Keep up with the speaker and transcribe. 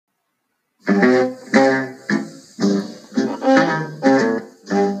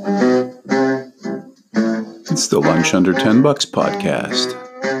It's the Lunch Under $10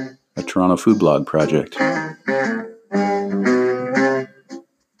 podcast, a Toronto food blog project.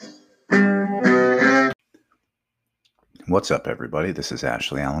 What's up, everybody? This is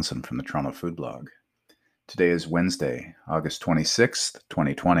Ashley Allenson from the Toronto Food Blog. Today is Wednesday, August 26th,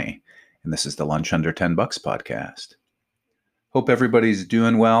 2020, and this is the Lunch Under $10 podcast. Hope everybody's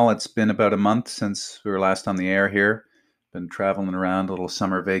doing well. It's been about a month since we were last on the air here. Been traveling around, a little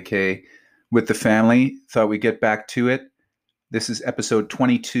summer vacay with the family. Thought we'd get back to it. This is episode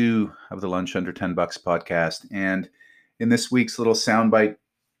 22 of the Lunch Under $10 podcast. And in this week's little soundbite,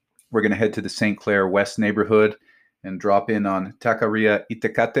 we're going to head to the St. Clair West neighborhood and drop in on Taqueria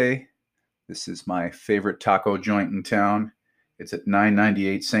Itacate. This is my favorite taco joint in town. It's at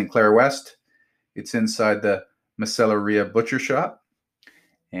 998 St. Clair West. It's inside the Macelleria Butcher Shop.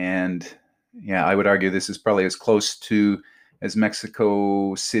 And yeah, I would argue this is probably as close to as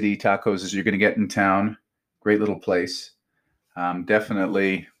Mexico City tacos as you're going to get in town. Great little place.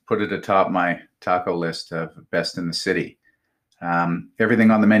 Definitely put it atop my taco list of best in the city.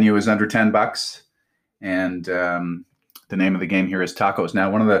 Everything on the menu is under $10. And the name of the game here is tacos. Now,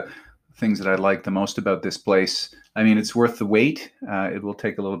 one of the things that I like the most about this place, I mean, it's worth the wait. It will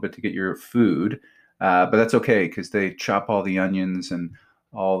take a little bit to get your food, but that's okay because they chop all the onions and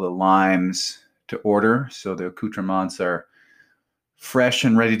all the limes to order. So the accoutrements are fresh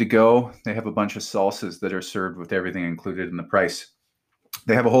and ready to go. They have a bunch of salsas that are served with everything included in the price.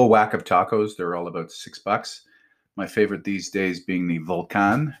 They have a whole whack of tacos. They're all about $6. My favorite these days being the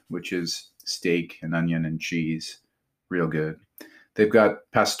Volcan, which is steak and onion and cheese. Real good. They've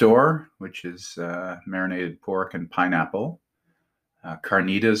got pastor, which is marinated pork and pineapple.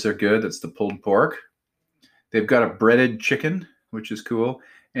 Carnitas are good. That's the pulled pork. They've got a breaded chicken, which is cool.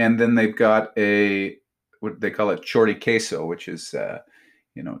 And then they've got what they call it, chori queso, which is,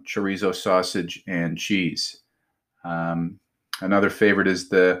 chorizo sausage and cheese. Another favorite is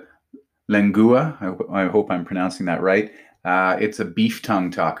the lengua. I hope I'm pronouncing that right. It's a beef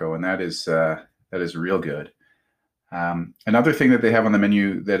tongue taco, and that is real good. Another thing that they have on the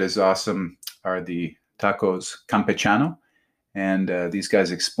menu that is awesome are the tacos campechano. And these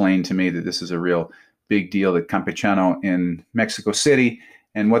guys explained to me that this is a real big deal at Campechano in Mexico City.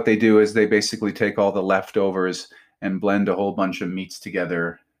 And what they do is they basically take all the leftovers and blend a whole bunch of meats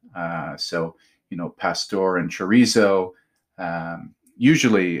together. So, pastor and chorizo,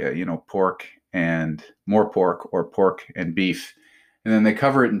 usually, pork and more pork or pork and beef. And then they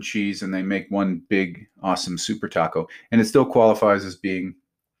cover it in cheese and they make one big, awesome super taco. And it still qualifies as being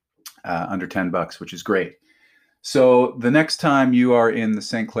under $10, which is great. So the next time you are in the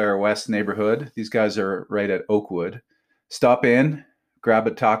St. Clair West neighborhood, these guys are right at Oakwood. Stop in, grab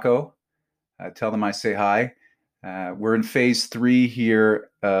a taco, tell them I say hi. We're in phase 3 here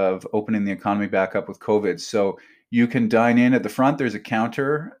of opening the economy back up with COVID. So you can dine in at the front. There's a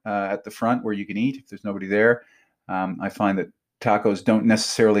counter at the front where you can eat if there's nobody there. I find that tacos don't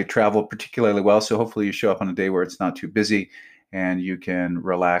necessarily travel particularly well. So hopefully you show up on a day where it's not too busy and you can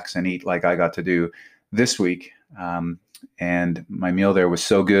relax and eat like I got to do this week. And my meal there was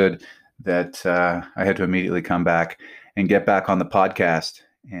so good that I had to immediately come back and get back on the podcast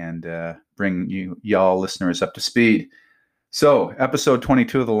and bring y'all listeners up to speed. So episode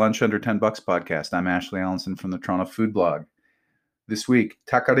 22 of the Lunch Under $10 podcast. I'm Ashley Allenson from the Toronto Food Blog. This week,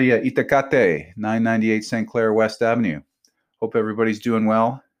 Taqueria Itacate, 998 St. Clair West Avenue. Hope everybody's doing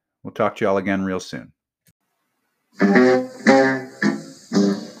well. We'll talk to y'all again real soon.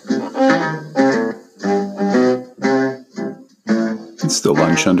 It's the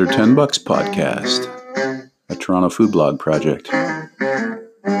Lunch Under $10 podcast, a Toronto food blog project.